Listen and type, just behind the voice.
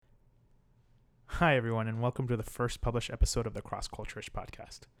Hi, everyone, and welcome to the first published episode of the Cross Culture-ish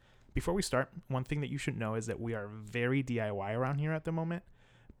podcast. Before we start, one thing that you should know is that we are very DIY around here at the moment,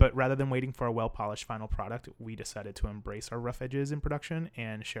 but rather than waiting for a well-polished final product, we decided to embrace our rough edges in production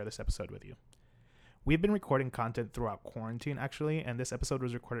and share this episode with you. We've been recording content throughout quarantine, actually, and this episode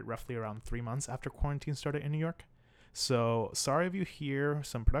was recorded roughly around 3 months after quarantine started in New York. So, sorry if you hear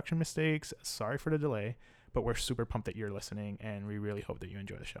some production mistakes, sorry for the delay, but we're super pumped that you're listening, and we really hope that you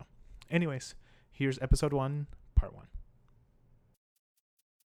enjoy the show. Anyways, here's episode 1, part 1.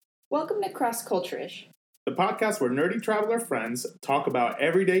 Welcome to Cross Culture-ish, the podcast where nerdy traveler friends talk about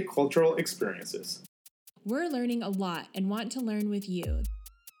everyday cultural experiences. We're learning a lot and want to learn with you.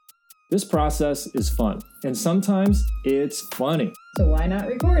 This process is fun, and sometimes it's funny. so why not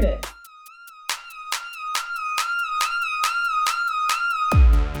record it?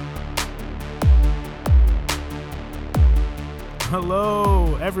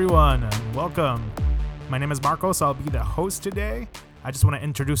 Hello, everyone, and welcome. My name is Marcos. I'll be the host today. I just want to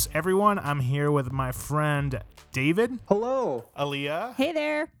introduce everyone. I'm here with my friend David. Hello. Aaliyah. Hey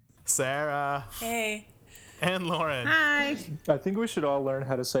there. Sarah. Hey. And Lauren. Hi. I think we should all learn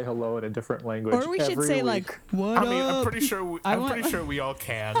how to say hello in a different language. Or we should every say week. like, what I mean, I'm up? pretty sure we all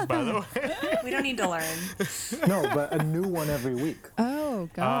can, by the way. We don't need to learn. No, but a new one every week. Oh,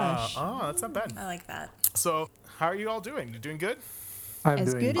 gosh. That's not bad. I like that. So, how are you all doing? You doing good? I'm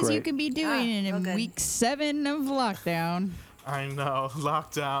as doing good great. as you can be doing real in good. week 7 of lockdown. I know.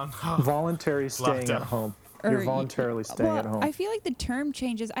 Lockdown. Voluntary staying Lockdown. at home. Or You're voluntarily staying at home. I feel like the term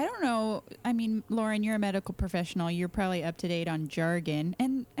changes. I don't know. I mean, Lauren, you're a medical professional. You're probably up to date on jargon.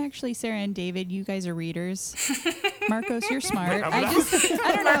 And actually, Sarah and David, you guys are readers. Marcos, you're smart. I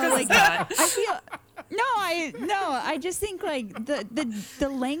don't know. Like, I feel. I just think like the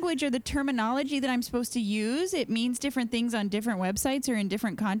language or the terminology that I'm supposed to use, it means different things on different websites or in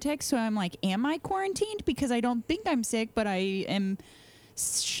different contexts. So I'm like, am I quarantined? Because I don't think I'm sick, but I am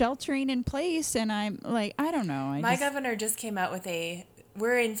sheltering in place, and I'm like, I don't know. My governor just came out with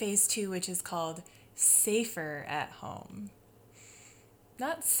we're in phase 2, which is called safer at home.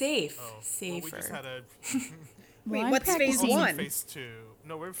 Not safe, safer. Well, we just had a... Well, Wait, I'm what's phase practicing- one? Phase 2.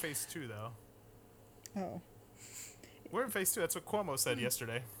 No, we're in phase 2, though. Oh. We're in phase 2. That's what Cuomo said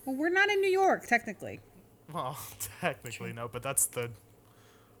yesterday. Well, we're not in New York, technically. Well, technically, no, but that's the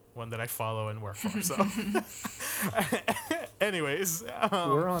one that I follow and work for, so... Anyways...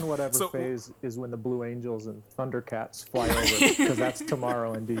 We're on whatever phase is when the Blue Angels and Thundercats fly over, because that's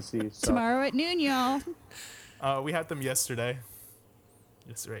tomorrow in D.C. So. Tomorrow at noon, y'all. we had them yesterday.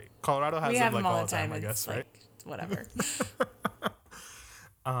 Yes, right. Colorado has we them have like them all the time, I It's guess, like, right? Whatever.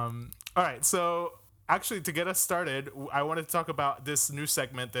 All right, so actually, to get us started, I wanted to talk about this new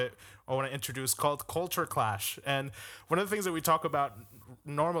segment that I want to introduce called Culture Clash. And one of the things that we talk about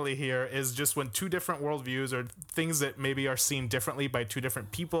normally here is just when two different worldviews or things that maybe are seen differently by two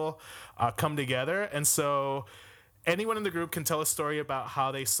different people come together. And so anyone in the group can tell a story about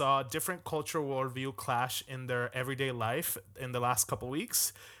how they saw different cultural worldview clash in their everyday life in the last couple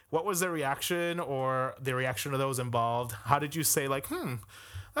weeks. What was their reaction or the reaction of those involved? How did you say, like,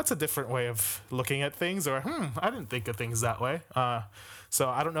 that's a different way of looking at things, or, I didn't think of things that way. So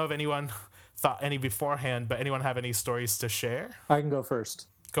I don't know if anyone thought any beforehand, but anyone have any stories to share? I can go first.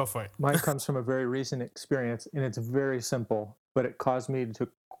 Go for it. Mine comes from a very recent experience, and it's very simple, but it caused me to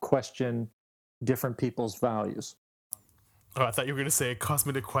question different people's values. Oh, I thought you were going to say it caused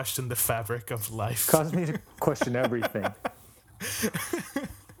me to question the fabric of life. Caused me to question everything.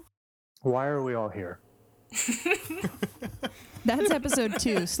 Why are we all here? That's episode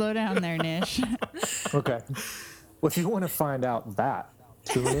 2. Slow down there, Nish. Okay. Well, if you want to find out that,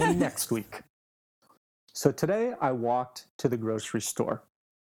 tune in next week. So today I walked to the grocery store.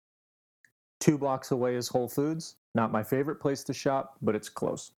 2 blocks away is Whole Foods. Not my favorite place to shop, but it's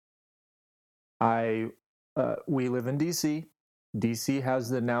close. We live in DC. DC has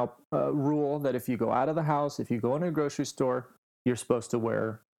the now rule that if you go out of the house, if you go in a grocery store, you're supposed to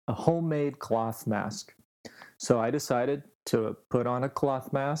wear a homemade cloth mask. So I decided to put on a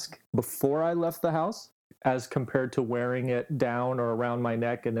cloth mask before I left the house, as compared to wearing it down or around my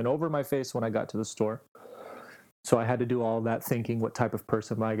neck and then over my face when I got to the store. So I had to do all that thinking, what type of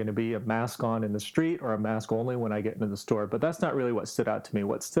person am I going to be? A mask on in the street or a mask only when I get into the store? But that's not really what stood out to me.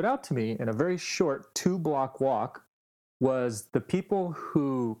 What stood out to me in a very short 2-block walk was the people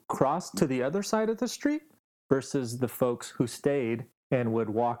who crossed to the other side of the street versus the folks who stayed and would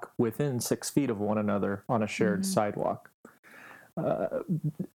walk within 6 feet of one another on a shared sidewalk.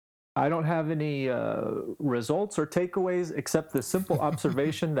 I don't have any results or takeaways except the simple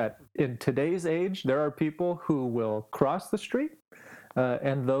observation that in today's age, there are people who will cross the street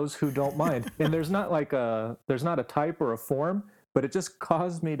and those who don't mind. And there's not a type or a form, but it just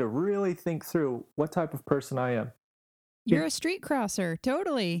caused me to really think through what type of person I am. You're a street crosser,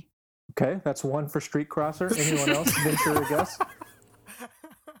 totally. Okay, that's one for street crosser. Anyone else venture a guess?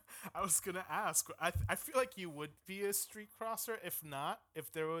 I was gonna ask. I feel like you would be a street crosser. If not,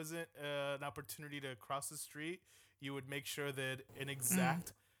 if there wasn't an opportunity to cross the street, you would make sure that an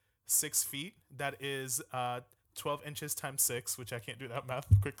exact 6 feet, that is 12 inches times 6, which I can't do that math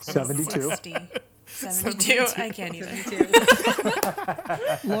quickly. 72. 72. I can't either.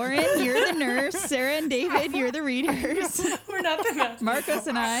 Lauren, you're the nurse. Sarah and David, you're the readers. We're not the math. Marcos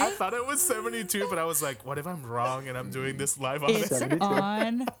and I I, thought it was 72, but I was like, what if I'm wrong and I'm doing this live on it's it?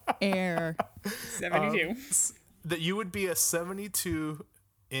 on air. 72. That you would be a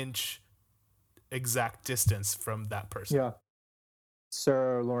 72-inch exact distance from that person. Yeah.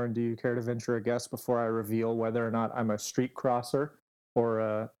 Sarah or Lauren, do you care to venture a guess before I reveal whether or not I'm a street crosser or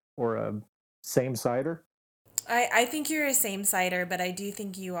a same-sider? I think you're a same-sider, but I do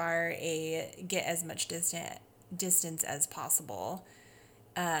think you are a get as much distance as possible.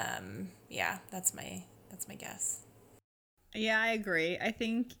 Yeah, that's my guess. Yeah, I agree. I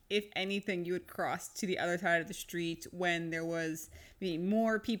think if anything, you would cross to the other side of the street when there was maybe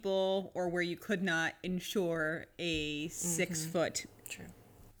more people or where you could not ensure a 6-foot True.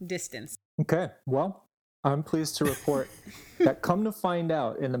 distance. Okay, well, I'm pleased to report that come to find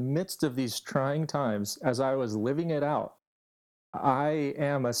out, in the midst of these trying times, as I was living it out, I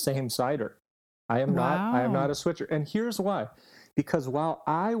am a same-sider. I am not a switcher. And here's why. Because while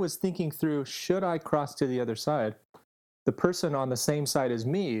I was thinking through, should I cross to the other side, the person on the same side as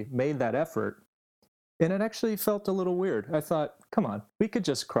me made that effort, and it actually felt a little weird. I thought, come on, we could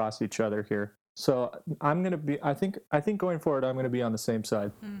just cross each other here. So I'm going to be, I think going forward, I'm going to be on the same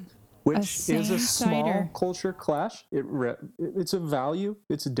side, which is a small same-sider. culture clash. It's a value.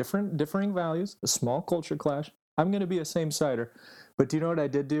 It's differing values, a small culture clash. I'm going to be a same-sider. But do you know what I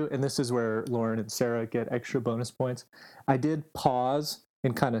did do? And this is where Lauren and Sarah get extra bonus points. I did pause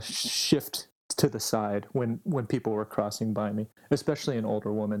and kind of shift to the side when people were crossing by me, especially an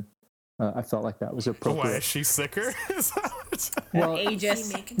older woman. I felt like that was appropriate. Why, is she sicker? Well, Aegis.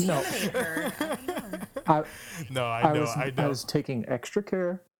 He may contaminate her. No, I know. I was taking extra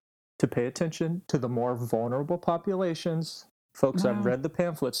care to pay attention to the more vulnerable populations. Folks, I've read the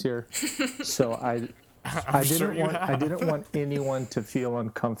pamphlets here, so I didn't want anyone to feel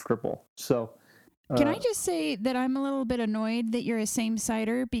uncomfortable. So Can I just say that I'm a little bit annoyed that you're a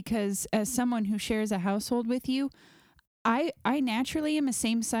same-sider, because as someone who shares a household with you, I naturally am a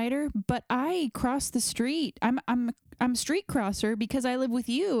same-sider, but I cross the street. I'm a street crosser because I live with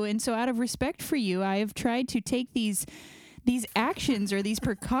you, and so out of respect for you, I have tried to take these actions or these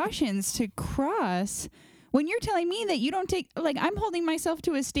precautions to cross. When you're telling me that you don't take, like, I'm holding myself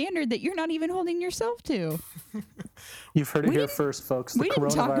to a standard that you're not even holding yourself to. You've heard it here first, folks. The didn't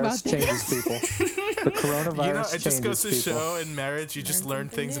talk about coronavirus changes people. The coronavirus it just goes changes to people. show in marriage, you just learn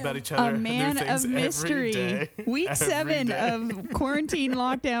things about each A other. man new things of mystery. Every day, Week every 7 day. of quarantine,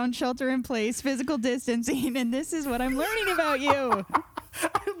 lockdown, shelter in place, physical distancing, and this is what I'm learning about you.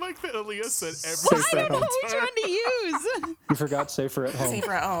 I like that Aaliyah said Safer every I at don't know home. which one to use. You forgot safer at home.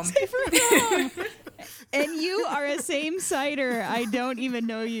 Safer at home. Safer at home. And you are a same-sider. I don't even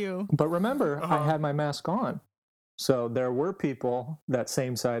know you. But remember, I had my mask on. So there were people that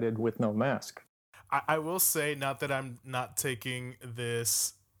same-sided with no mask. I will say, not that I'm not taking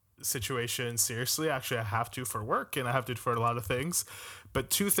this situation seriously. Actually, I have to for work, and I have to for a lot of things. But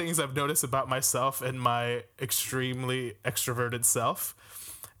 2 things I've noticed about myself and my extremely extroverted self.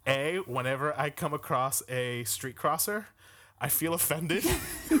 A, whenever I come across a street crosser, I feel offended.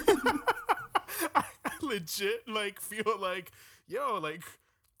 I legit feel like, yo, like,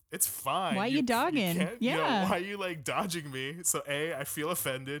 it's fine. Why you dogging? Can't, Yeah. why are you dodging me? So A, I feel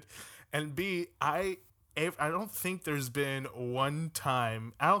offended, and B, I don't think there's been one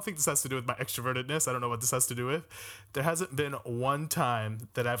time. I don't think this has to do with my extrovertedness. I don't know what this has to do with. There hasn't been one time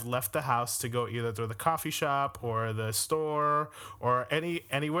that I've left the house to go either to the coffee shop or the store or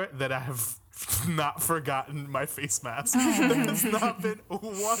anywhere that I have not forgotten my face mask. There has not been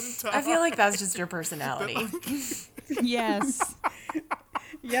one time. I feel like that's just your personality. Yes.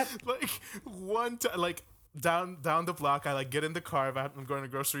 Yep. One time, down the block, I get in the car if I'm going to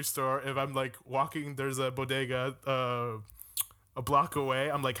the grocery store. If I'm walking, there's a bodega a block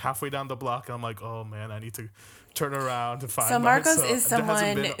away. I'm halfway down the block, and I'm like, oh man, I need to turn around to find. So Marcos is there hasn't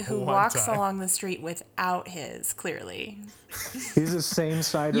someone been who one walks time. along the street without his, clearly. He's a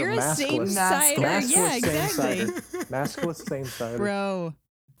same-sider, You're a maskless. same-sider. Maskless Yeah, exactly. same-sider. Maskless same-sider. Bro.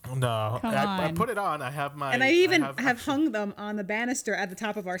 No, Come I on. put it on. I have my. And I even have actually- hung them on the banister at the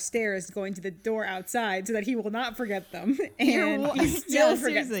top of our stairs going to the door outside so that he will not forget them. And he still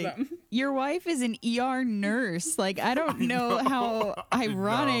forgets seriously. them. Your wife is an ER nurse. Like, I don't know how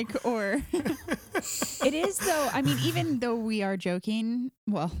ironic or. It is, though. I mean, even though we are joking,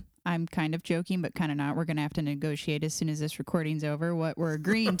 well, I'm kind of joking, but kind of not. We're going to have to negotiate as soon as this recording's over what we're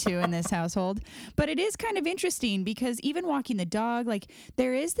agreeing to in this household. But it is kind of interesting because even walking the dog, like,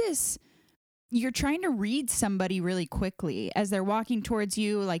 there is this. You're trying to read somebody really quickly as they're walking towards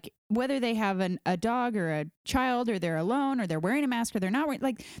you, like whether they have a dog or a child or they're alone or they're wearing a mask or they're not wearing,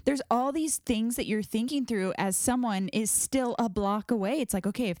 like there's all these things that you're thinking through as someone is still a block away. It's like,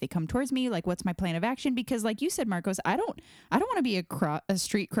 okay, if they come towards me, like what's my plan of action? Because like you said, Marcos, I don't want to be a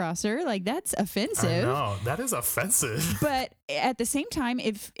street crosser. Like that's offensive. No, that is offensive. But at the same time,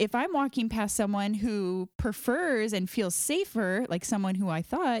 if I'm walking past someone who prefers and feels safer, like someone who I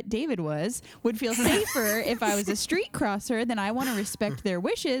thought David would feel safer if I was a street crosser, then I want to respect their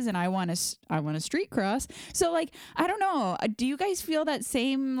wishes and I want to street cross. So like, I don't know. Do you guys feel that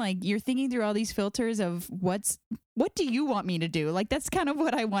same, like you're thinking through all these filters of what do you want me to do? Like, that's kind of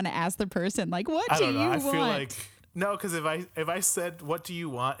what I want to ask the person. Like, what I do don't know. you I want? feel like no, because if I said what do you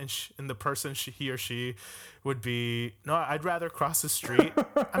want and the person he or she would be no, I'd rather cross the street.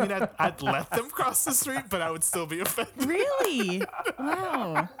 I mean, I'd let them cross the street, but I would still be offended. Really?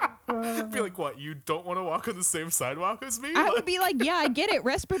 Wow. I'd be like, what? You don't want to walk on the same sidewalk as me? I would be like, yeah, I get it.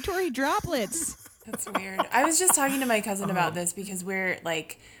 Respiratory droplets. That's weird. I was just talking to my cousin about this because we're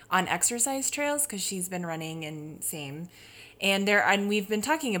like on exercise trails because she's been running and same. And we've been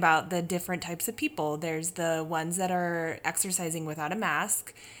talking about the different types of people. There's the ones that are exercising without a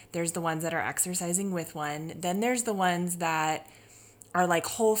mask. There's the ones that are exercising with one. Then there's the ones that are like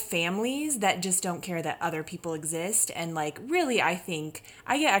whole families that just don't care that other people exist. And like, really, I think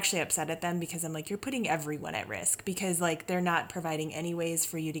I get actually upset at them because I'm like, you're putting everyone at risk because like they're not providing any ways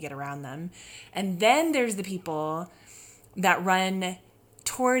for you to get around them. And then there's the people that run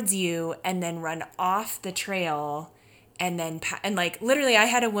towards you and then run off the trail. And then, and like, literally, I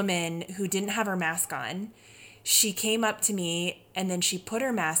had a woman who didn't have her mask on. She came up to me and then she put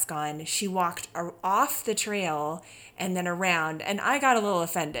her mask on. She walked off the trail and then around. And I got a little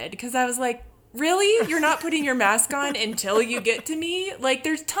offended because I was like, really? You're not putting your mask on until you get to me? Like,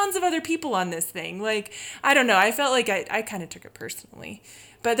 there's tons of other people on this thing. Like, I don't know. I felt like I kind of took it personally.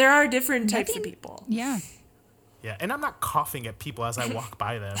 But there are different types of people. Yeah. Yeah, and I'm not coughing at people as I walk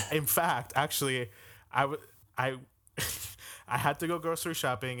by them. In fact, actually, I had to go grocery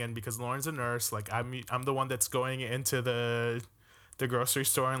shopping, and because Lauren's a nurse, like I'm the one that's going into the grocery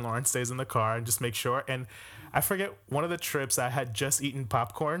store, and Lauren stays in the car and just make sure. And I forget one of the trips I had just eaten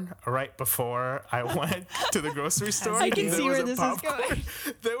popcorn right before I went to the grocery store. I can and see there was where a this is popcorn- going.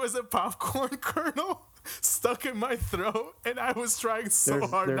 There was a popcorn kernel stuck in my throat, and I was trying so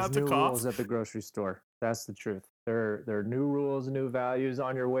hard There's not to new cough. rules at the grocery store. That's the truth. There are new rules, new values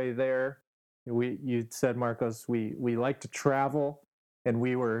on your way there. You said, Marcos, we like to travel, and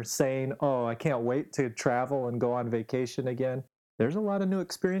we were saying, oh, I can't wait to travel and go on vacation again. There's a lot of new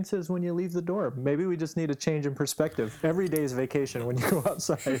experiences when you leave the door. Maybe we just need a change in perspective. Every day is vacation when you go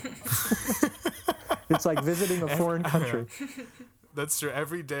outside. It's like visiting a foreign country. That's true.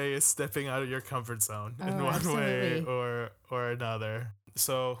 Every day is stepping out of your comfort zone in Oh, one way absolutely. or another.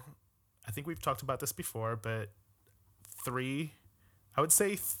 So I think we've talked about this before, but I would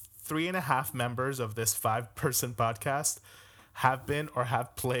say 3.5 members of this 5-person podcast have been or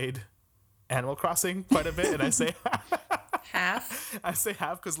have played Animal Crossing quite a bit. And I say Half. I say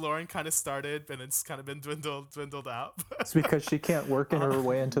half because Lauren kind of started and it's kind of been dwindled out. It's because she can't work in her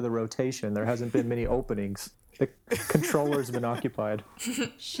way into the rotation. There hasn't been many openings. The controller's been occupied.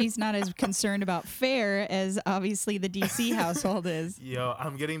 She's not as concerned about fair as obviously the DC household is. Yo,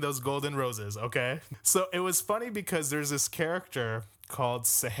 I'm getting those golden roses, okay? So it was funny because there's this character called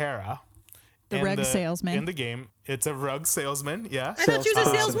Sahara. The in rug salesman. In the game. It's a rug salesman, yeah. I thought she was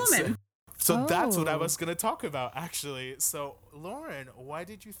a Salesperson. saleswoman. So that's what I Oh. was going to talk about, actually. So, Lauren, why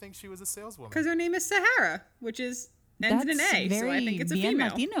did you think she was a saleswoman? Because her name is Sahara, which ends in an That's A, so I think it's a bien female.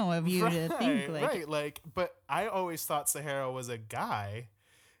 Latino of you to think like. Right, like, but I always thought Sahara was a guy,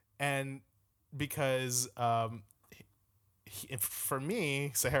 and because for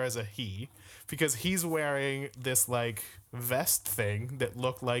me, Sahara's a he, because he's wearing this like vest thing that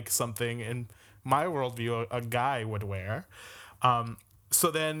looked like something in my worldview a guy would wear.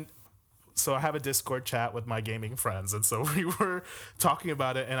 So I have a Discord chat with my gaming friends, and so we were talking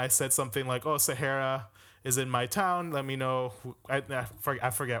about it, and I said something like, "Oh, Sahara is in my town. Let me know." I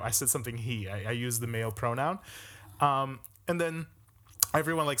forget. I said something he. I used the male pronoun, and then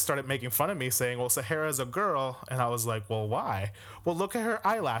everyone like started making fun of me saying, well, Sahara's a girl. And I was like, well, why? Well, look at her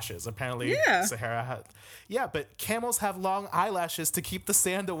eyelashes. Apparently Sahara had, but camels have long eyelashes to keep the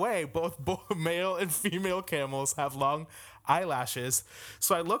sand away. Both male and female camels have long eyelashes.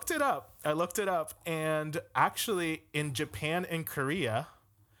 So I looked it up. And actually in Japan and Korea,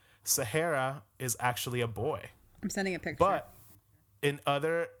 Sahara is actually a boy. I'm sending a picture. But in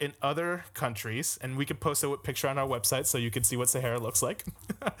other countries, and we can post a picture on our website so you can see what Sahara looks like.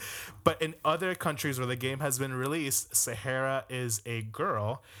 But in other countries where the game has been released, Sahara is a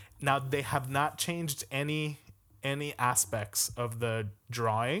girl. Now they have not changed any aspects of the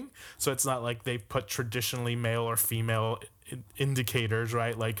drawing, so it's not like they put traditionally male or female indicators,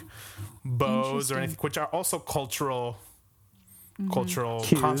 right? Like bows or anything, which are also cultural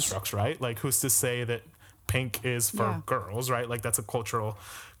constructs, right? Like who's to say that pink is for girls, right? Like that's a cultural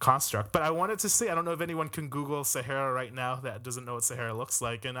construct. But I wanted to see, I don't know if anyone can Google Sahara right now that doesn't know what Sahara looks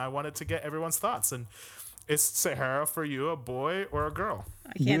like, and I wanted to get everyone's thoughts. And is Sahara for you a boy or a girl?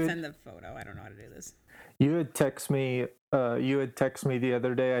 I can't send the photo. I don't know how to do this. You had text me the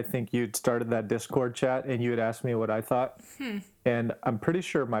other day. I think you'd started that Discord chat and you had asked me what I thought. And I'm pretty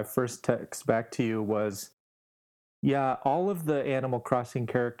sure my first text back to you was, yeah, all of the Animal Crossing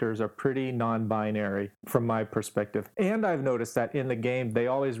characters are pretty non-binary from my perspective. And I've noticed that in the game, they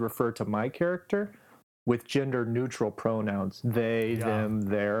always refer to my character with gender-neutral pronouns. They, them,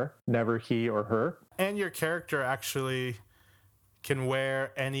 their, never he or her. And your character actually can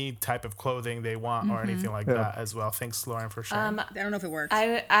wear any type of clothing they want or anything like that as well. Thanks, Lauren, for sharing. I don't know if it works.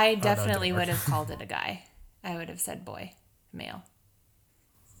 I definitely would have called it a guy. I would have said boy, male.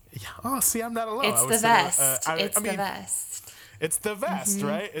 Yeah. Oh, see, I'm not alone. It's the vest. It's the vest. It's the vest,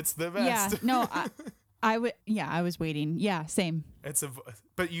 right? It's the vest. Yeah, no, I would. Yeah, I was waiting. Yeah, same.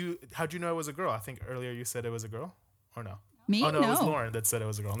 But how'd you know it was a girl? I think earlier you said it was a girl, or no? Me? Oh no, No. it was Lauren that said it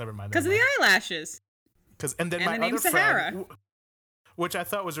was a girl. Never mind. Because of the eyelashes. And then And my the name other Sahara. friend, which I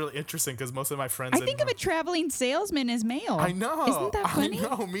thought was really interesting, because most of my friends. I think of a traveling salesman as male. I know. Isn't that funny? I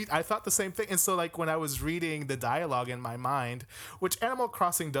know. I thought the same thing. And so, like, when I was reading the dialogue in my mind, which Animal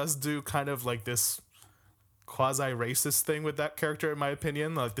Crossing does do kind of like this quasi-racist thing with that character, in my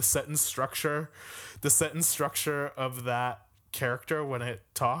opinion, like the sentence structure of that character when it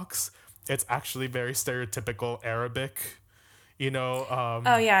talks, it's actually very stereotypical Arabic,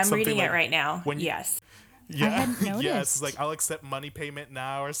 oh yeah, I'm reading it right now. Yes. Yeah, I hadn't noticed. yes, like I'll accept money payment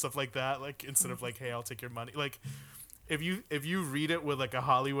now or stuff like that. Like instead of like, hey, I'll take your money. Like if you read it with like a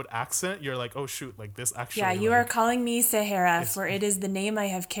Hollywood accent, you're like, oh shoot, like this actually. Yeah, you like, are calling me Sahara, for it is the name I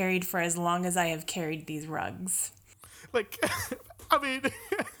have carried for as long as I have carried these rugs. Like, I mean,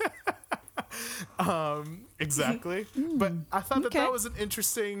 exactly. But I thought that was an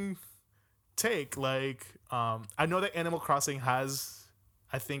interesting take. Like, I know that Animal Crossing has,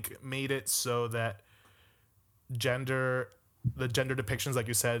 I think, made it so that the gender depictions, like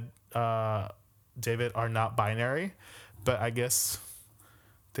you said, David, are not binary, but I guess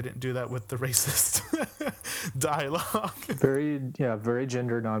they didn't do that with the racist dialogue. Very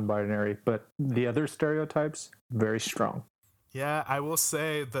gender non-binary, but the other stereotypes, very strong. Yeah, I will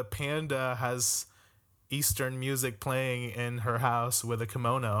say the panda has Eastern music playing in her house with a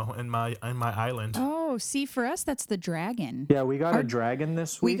kimono in my island. Oh, see, for us, that's the dragon. Yeah, we got a dragon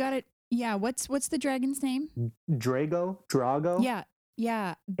this week. We got it. Yeah, what's the dragon's name? Drago.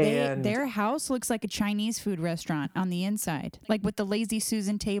 Yeah. And their house looks like a Chinese food restaurant on the inside, like with the Lazy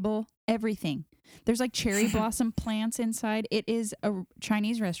Susan table, everything. There's like cherry blossom plants inside. It is a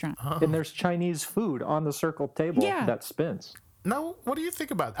Chinese restaurant. And there's Chinese food on the circle table that spins. No, what do you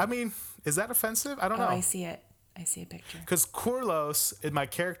think about it? I mean, is that offensive? I don't know. I see it. I see a picture. Because Kurlos, my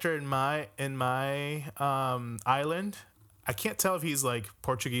character in my island, I can't tell if he's like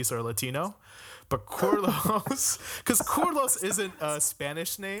Portuguese or Latino, but Kurlos, because Kurlos isn't a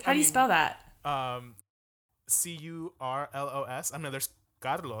Spanish name. How do you spell that? Curlos. I mean, there's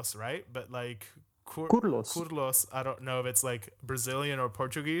Carlos, right? But like Kurlos. I don't know if it's like Brazilian or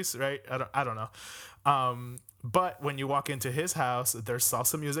Portuguese, right? I don't know. But when you walk into his house, there's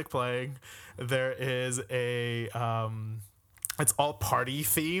salsa music playing. There is it's all party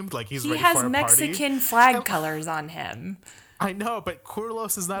themed. Like he has Mexican flag colors on him. I know, but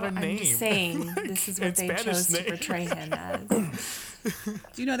Kurlos is not a name. I'm just saying, this is what they chose to portray him as.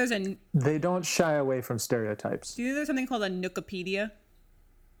 Do you know They don't shy away from stereotypes. Do you know there's something called a Nookopedia?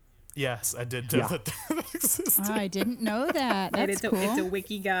 Yes, I did know Yeah. that that existed. Oh, I didn't know that. And That's it's a, cool. it's a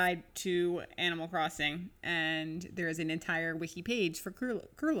wiki guide to Animal Crossing, and there is an entire wiki page for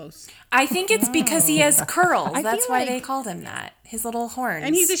Kurlos. I think it's because he has curls. I That's feel why they like- called him that. His little horns.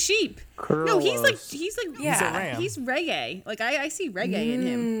 And he's a sheep. No, he's like Yeah. a ram. he's reggae. Like I see reggae in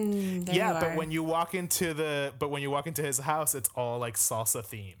him. There Yeah, you but are. when you walk into his house, it's all like salsa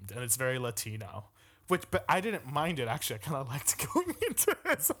themed, and it's very Latino. But I didn't mind it actually. I kind of liked going into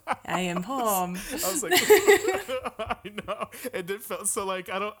his house. I am home. I was like, I know. It did feel so like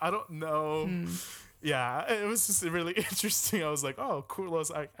I don't know. Yeah, it was just really interesting. I was like, oh, cool.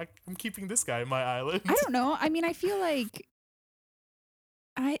 I'm keeping this guy in my island. I don't know. I mean, I feel like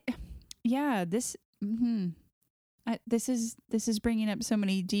this is bringing up so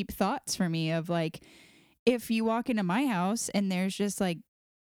many deep thoughts for me of like, if you walk into my house and there's just like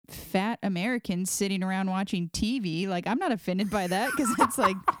fat Americans sitting around watching TV, like I'm not offended by that because it's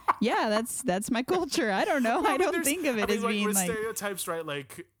like, yeah, that's my culture. I don't know. I don't think of it as being with like stereotypes, right?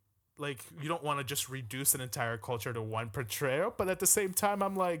 Like you don't want to just reduce an entire culture to one portrayal, but at the same time,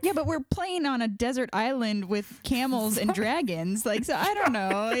 I'm like, yeah, but we're playing on a desert island with camels and dragons. Like, so I don't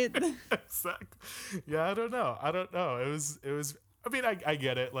know. exactly. Yeah, I don't know. It was. I mean, I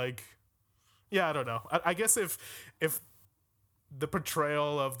get it. Like, yeah, I don't know. I guess if the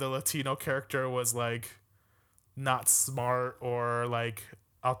portrayal of the Latino character was like not smart or like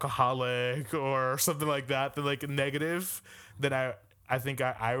alcoholic or something like that, then like negative, then I think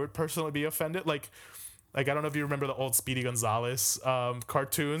I would personally be offended. Like I don't know if you remember the old Speedy Gonzalez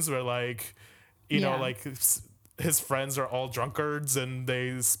cartoons where like, you know, like his friends are all drunkards and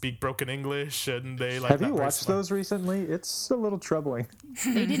they speak broken English and they like. Have you watched those recently? It's a little troubling.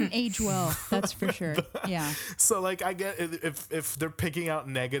 They didn't age well, that's for sure. Yeah. So like I get if they're picking out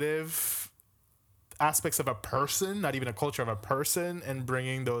negative aspects of a person, not even a culture of a person, and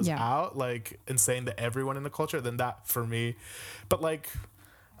bringing those out, like, and saying that everyone in the culture, then that for me. But like,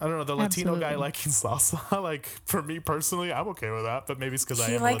 I don't know, the Latino guy liking salsa, like for me personally, I'm okay with that. But maybe it's because I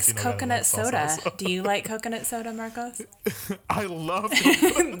He am likes a Latino coconut guy that likes soda. salsa, so. Do you like coconut soda, Marcos? I love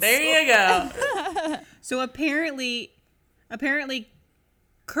it. There you go. So apparently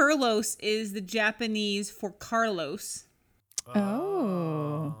Kurlos is the Japanese for Carlos.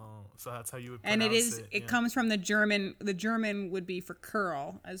 Oh. So that's how you would And pronounce it comes from the German. The German would be for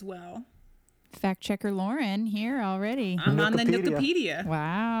curl as well. Fact checker Lauren here already. I'm on the Wikipedia. Wikipedia.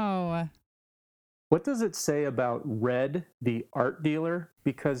 Wow. What does it say about Red, the art dealer?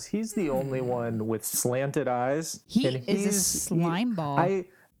 Because he's the only one with slanted eyes. He and is a he's- slime ball.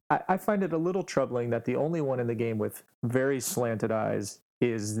 I find it a little troubling that the only one in the game with very slanted eyes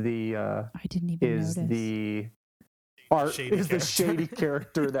is the I didn't even notice. Shady shady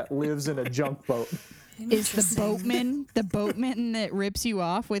character that lives in a junk boat. Is the boatman that rips you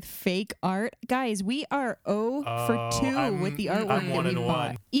off with fake art? Guys, we are 0 for 2 with the artwork I'm that 1 we and bought.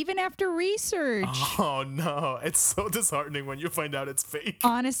 1. Even after research. Oh no, it's so disheartening when you find out it's fake.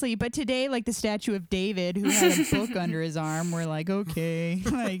 Honestly, but today, like the statue of David, who had a book under his arm, we're like, okay,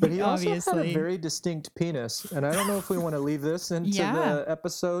 like But he also obviously. had a very distinct penis, and I don't know if we want to leave this into Yeah. the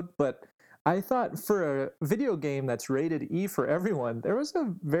episode, but I thought for a video game that's rated E for everyone, there was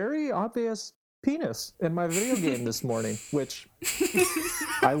a very obvious penis in my video game this morning, which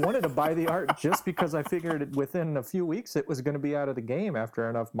I wanted to buy the art just because I figured within a few weeks it was going to be out of the game after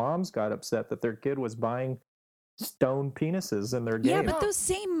enough moms got upset that their kid was buying stone penises in their game. Yeah, but those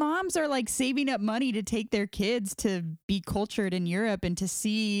same moms are like saving up money to take their kids to be cultured in Europe and to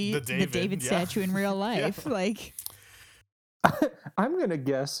see The the David, David yeah. statue in real life. Like, I'm going to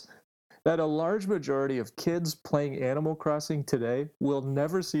guess that a large majority of kids playing Animal Crossing today will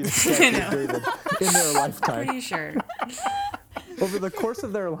never see the statue of David in their lifetime. Pretty sure. Over the course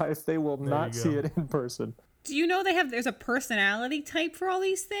of their life, they will not you see go. it in person. Do you know there's a personality type for all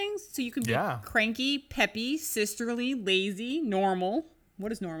these things? So you can be Yeah. cranky, peppy, sisterly, lazy, normal.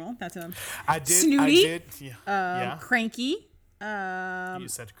 What is normal? That's a I did. Snooty? Yeah. cranky. You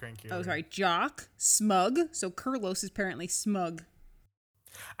said cranky. Oh, earlier. sorry, jock, smug. So Kurlos is apparently smug.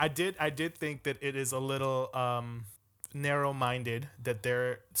 I did think that it is a little narrow-minded that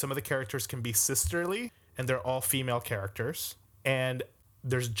some of the characters can be sisterly and they're all female characters, and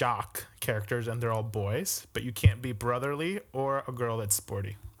there's jock characters and they're all boys, but you can't be brotherly or a girl that's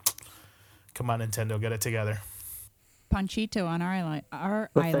sporty. Come on, Nintendo, get it together. Panchito on our island,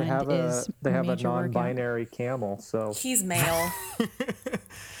 But they have is a major workout. non-binary camel, so He's male.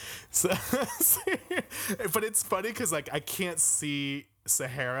 So, but it's funny because like I can't see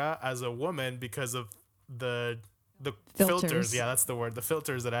Sahara as a woman because of the filters. Filters. Yeah, that's the word. The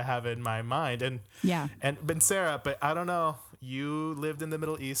filters that I have in my mind, and Yeah. Ben Sarah. But I don't know. you lived in the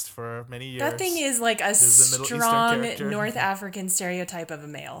Middle East for many years. That thing is like a is a Middle Eastern strong character. North African stereotype of a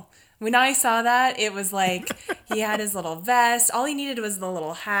male. When I saw that, it was like he had his little vest. All he needed was the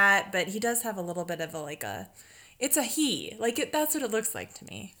little hat, but he does have a little bit of it's a he. That's what it looks like to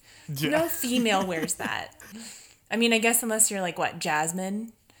me. Yeah. No female wears that. I mean, I guess unless you're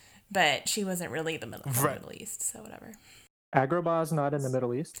Jasmine, but she wasn't really the Middle East, so whatever. Agrabah's not in the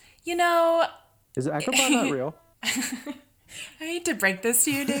Middle East? You know, Is Agrabah not real? I hate to break this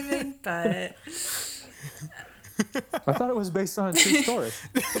to you, David, but I thought it was based on a true story.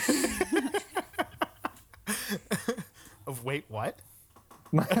 Wait, what?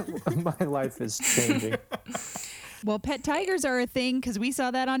 My life is changing. Well, pet tigers are a thing because we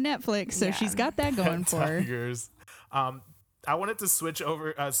saw that on Netflix, so Yeah. she's got that going for her. Tigers. I wanted to switch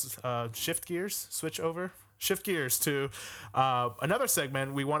gears to another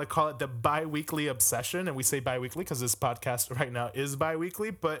segment. We want to call it the bi-weekly obsession, and we say bi-weekly because this podcast right now is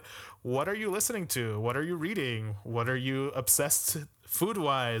bi-weekly. But what are you listening to? What are you reading? What are you obsessed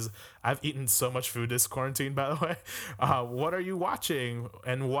food-wise? I've eaten so much food this quarantine, by the way. What are you watching,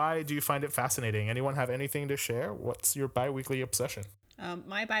 and why do you find it fascinating? Anyone have anything to share? What's your bi-weekly obsession?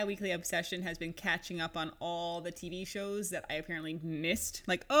 My bi-weekly obsession has been catching up on all the TV shows that I apparently missed.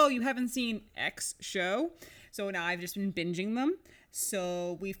 Like, oh, you haven't seen X show? So now I've just been binging them.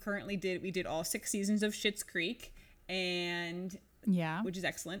 So we did all 6 seasons of Schitt's Creek, and Yeah. which is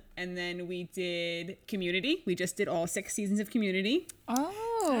excellent. And then we did Community. We just did all 6 seasons of Community.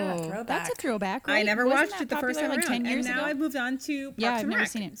 Oh, throwback. that's a throwback, right? I never Wasn't watched that it the first time popular, around. 10 years and now ago? I've moved on to Parks Yeah, I've and never Rec.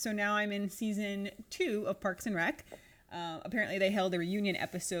 seen it. So now I'm in season 2 of Parks and Rec. Apparently they held a reunion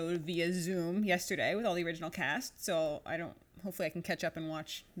episode via Zoom yesterday with all the original cast. So hopefully I can catch up and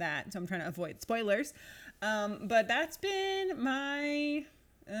watch that. So I'm trying to avoid spoilers. But that's been my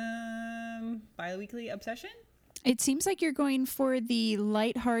bi-weekly obsession. It seems like you're going for the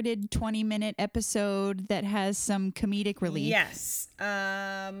lighthearted 20-minute episode that has some comedic relief. Yes.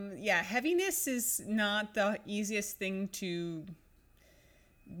 Heaviness is not the easiest thing to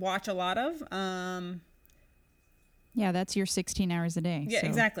watch a lot of. Yeah, that's your 16 hours a day. Yeah, so,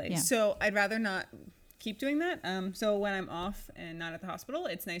 exactly. yeah. So I'd rather not keep doing that. So when I'm off and not at the hospital,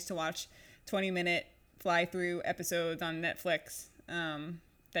 it's nice to watch 20-minute fly-through episodes on Netflix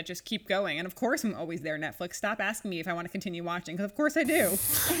that just keep going. And of course, I'm always there, Netflix. Stop asking me if I want to continue watching, because of course I do.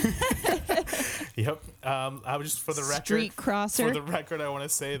 Yep. I was just for the record. Street crosser. For the record, I want to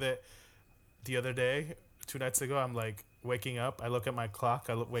say that the other day, 2 nights ago, I'm waking up. I look at my clock.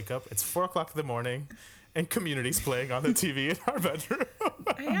 wake up. It's 4:00 in the morning, and Community's playing on the TV in our bedroom.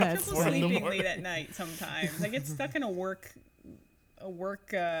 I have That's trouble funny. sleeping late at night sometimes. I get stuck in a work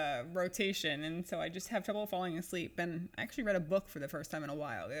rotation, and so I just have trouble falling asleep. And I actually read a book for the first time in a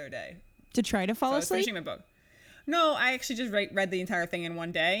while the other day. To try to So fall I was asleep? finishing my book. No, I actually just read the entire thing in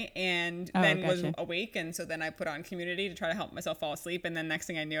one day, and then was gotcha. awake, and so then I put on Community to try to help myself fall asleep, and then next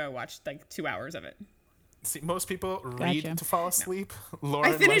thing I knew, I watched 2 hours of it. See, most people read Gotcha. to fall asleep.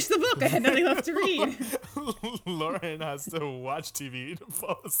 Lauren, I finished the book. I had nothing left to read. Lauren has to watch TV to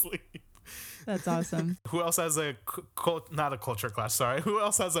fall asleep. That's awesome. Who else has not a culture clash? Sorry. Who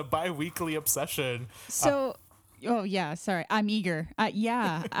else has a bi-weekly obsession? So, oh yeah, sorry, I'm eager.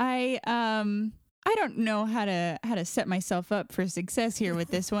 I don't know how to set myself up for success here with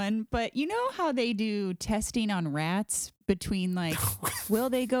this one, but you know how they do testing on rats between will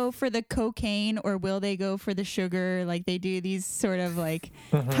they go for the cocaine or will they go for the sugar? Like they do these sort of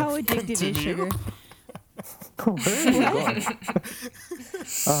how addicted is sugar? Where are you going?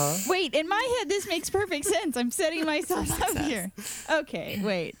 Wait, in my head, this makes perfect sense. I'm setting myself up here. Okay,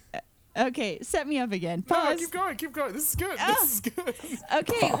 wait. Okay, set me up again. No, Pause. keep going. This is good. This is good.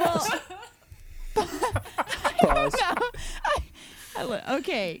 Okay, well. Pause.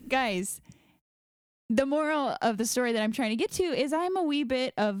 Okay, guys. The moral of the story that I'm trying to get to is I'm a wee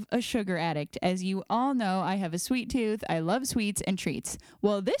bit of a sugar addict. As you all know, I have a sweet tooth. I love sweets and treats.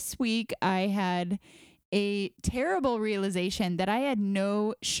 Well, this week I had a terrible realization that I had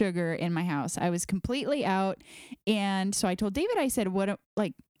no sugar in my house. I was completely out. And so I told David, I said,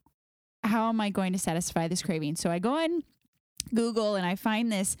 how am I going to satisfy this craving? So I go on Google and I find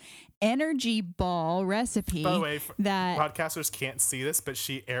this energy ball recipe. By the way, that podcasters can't see this, but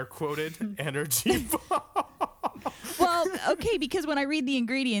she air quoted energy ball. well, okay, because when I read the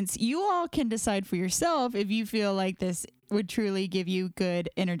ingredients, you all can decide for yourself if you feel like this would truly give you good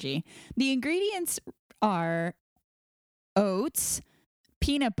energy. The ingredients are oats,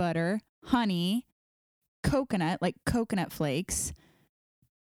 peanut butter, honey, coconut, like coconut flakes,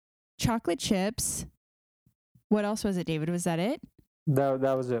 chocolate chips. What else was it, David? Was that it? That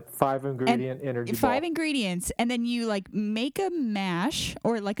was it. 5-ingredient energy ball. 5 ingredients, and then you like make a mash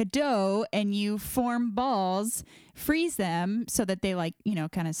or like a dough, and you form balls, freeze them so that they like, you know,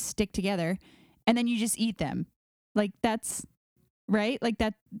 kind of stick together, and then you just eat them. Like that's right. Like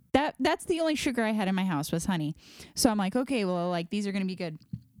that's the only sugar I had in my house was honey. So I'm like, okay, well, like these are gonna be good.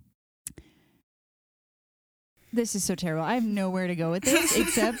 This is so terrible. I have nowhere to go with this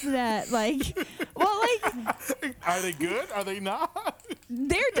except that, like, well, like, Are they good? Are they not?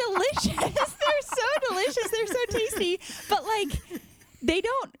 they're delicious. They're so delicious. They're so tasty. But, like, they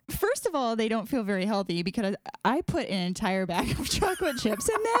don't, first of all, they don't feel very healthy because I put an entire bag of chocolate chips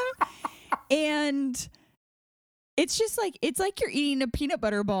in them. And it's just like, it's like you're eating a peanut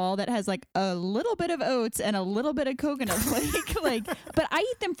butter ball that has like a little bit of oats and a little bit of coconut flake. Like, but I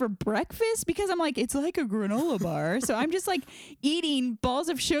eat them for breakfast because I'm like, it's like a granola bar. So I'm just like eating balls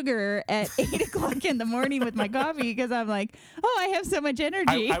of sugar at 8:00 in the morning with my coffee because I'm like, oh, I have so much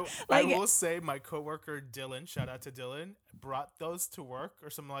energy. I will say my coworker Dylan, shout out to Dylan, brought those to work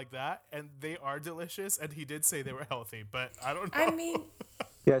or something like that, and they are delicious. And he did say they were healthy, but I don't know. I mean,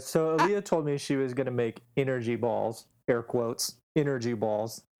 Yeah, so Aaliyah told me she was going to make energy balls, air quotes, energy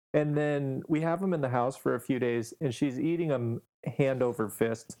balls. And then we have them in the house for a few days, and she's eating them hand over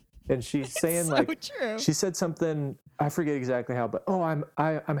fist. And she's saying so like, true. she said something, I forget exactly how, but, oh,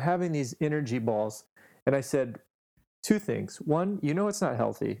 I'm having these energy balls. And I said 2 things. One, you know it's not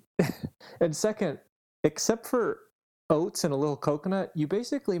healthy. And second, except for oats and a little coconut, you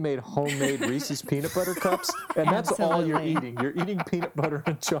basically made homemade Reese's peanut butter cups, and that's all you're Absolutely. eating. You're eating peanut butter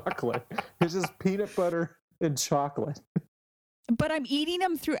and chocolate. It's just peanut butter and chocolate. But I'm eating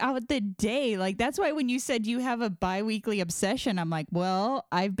them throughout the day. Like, that's why when you said you have a bi-weekly obsession, I'm like, well,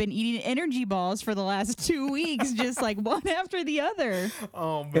 I've been eating energy balls for the last 2 weeks, just like one after the other.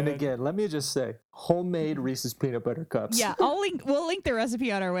 Oh man. And again, let me just say, homemade Reese's peanut butter cups. Yeah, we'll link the recipe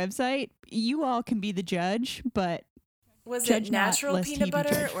on our website. You all can be the judge, but was Judge it not, natural lest he peanut be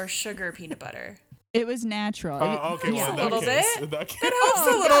butter judged. or sugar peanut butter? it was natural. Oh, okay. Yeah. Well, in that A little case, bit? in that case. Helps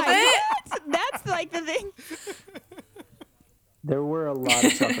a little bit. That's like the thing. There were a lot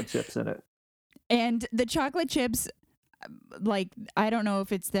of chocolate chips in it. And the chocolate chips, like, I don't know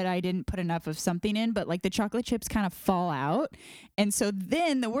if it's that I didn't put enough of something in, but like the chocolate chips kind of fall out. And so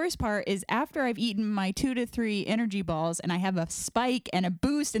then the worst part is after I've eaten my 2 to 3 energy balls and I have a spike and a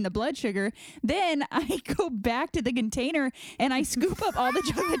boost in the blood sugar, then I go back to the container and I scoop up all the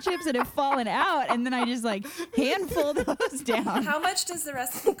chocolate chips that have fallen out. And then I just like handful those down. How much does the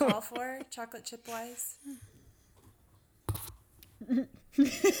recipe call for, chocolate chip wise?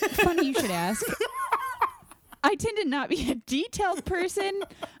 Funny you should ask. I tend to not be a detailed person.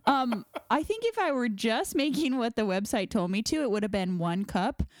 I think if I were just making what the website told me to, it would have been 1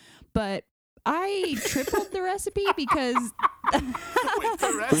 cup. But I tripled the recipe because Wait,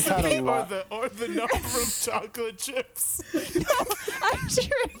 the recipe or lot. the number of chocolate chips? I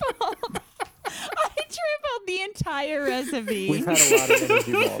tripled the entire recipe. We've had a lot of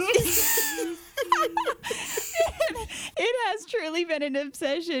energy balls. It has truly been an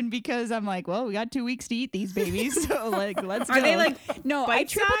obsession because I'm like, well, we got 2 weeks to eat these babies, so like, let's go. Are they like no? I bite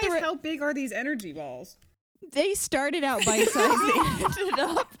tripled size? the. How big are these energy balls? They started out bite size.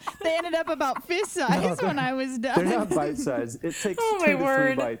 They ended up about fist size No, when I was done. They're not bite size. It takes Oh, 2 my to 3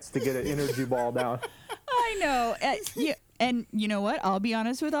 word. bites to get an energy ball down. I know. And you know what? I'll be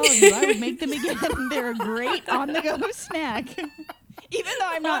honest with all of you. I would make them again. They're a great on-the-go snack. Even though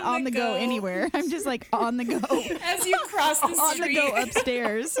I'm not on the go anywhere, I'm just like on the go. As you cross the On the street. go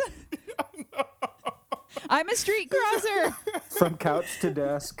upstairs. I'm a street crosser. From couch to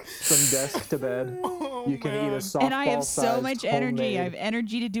desk, from desk to bed. You can eat a softball And I have so much energy. I have homemade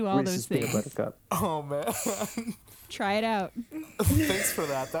energy to do all Reese's those peanut things. butter cup. Oh man. Try it out. Thanks for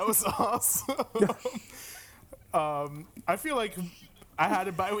that. That was awesome. I feel like I had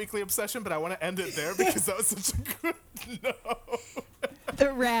a bi-weekly obsession, but I want to end it there because that was such a good no.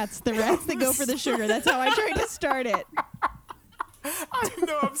 The rats that go for the sugar. That's how I tried to start it. I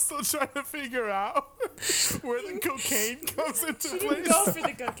know I'm still trying to figure out where the cocaine comes into She didn't place. go for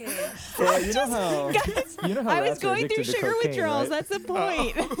the cocaine. Yeah, you know how I was rats are going through addicted to sugar cocaine, withdrawals. right? That's the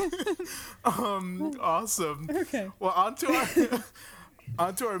point. Awesome. Okay. Well,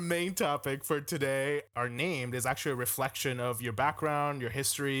 onto our main topic for today. Our name is actually a reflection of your background, your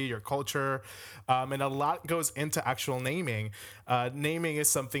history, your culture, and a lot goes into actual naming. Naming is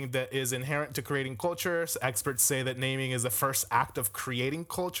something that is inherent to creating culture. So experts say that naming is the first act of creating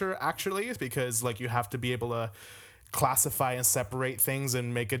culture, actually, because like you have to be able to classify and separate things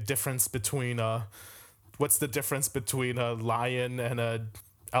and make a difference between what's the difference between a lion and a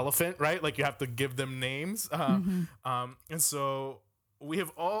elephant, right? Like you have to give them names. And so we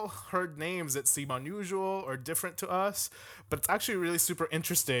have all heard names that seem unusual or different to us, but it's actually really super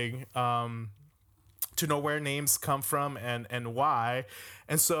interesting to know where names come from and why.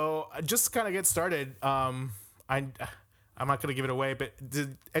 And so just to kind of get started, I'm not going to give it away, but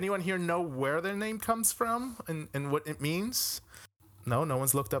did anyone here know where their name comes from and what it means? No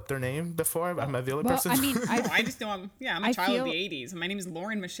one's looked up their name before. I'm the only person. I mean, I just know I'm a child of the 80s. My name is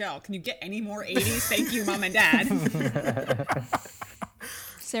Lauren Michelle. Can you get any more 80s? Thank you, Mom and Dad.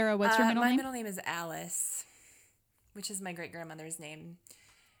 Sarah, what's your middle my name? middle name is Alice, which is my great-grandmother's name.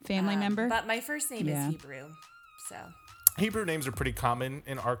 Family member? But my first name is Hebrew, so. Hebrew names are pretty common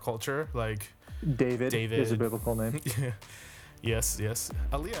in our culture, like David is a biblical name. Yes.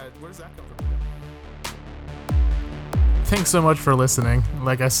 Aaliyah, where does that come from? Thanks so much for listening.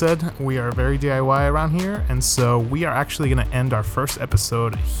 Like I said, we are very DIY around here, and so we are actually going to end our first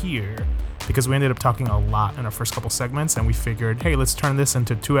episode here because we ended up talking a lot in our first couple segments, and we figured, hey, let's turn this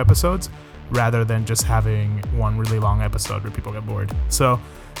into 2 episodes rather than just having one really long episode where people get bored. So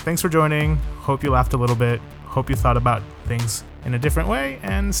thanks for joining. Hope you laughed a little bit. Hope you thought about things in a different way,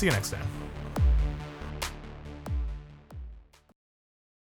 and see you next time.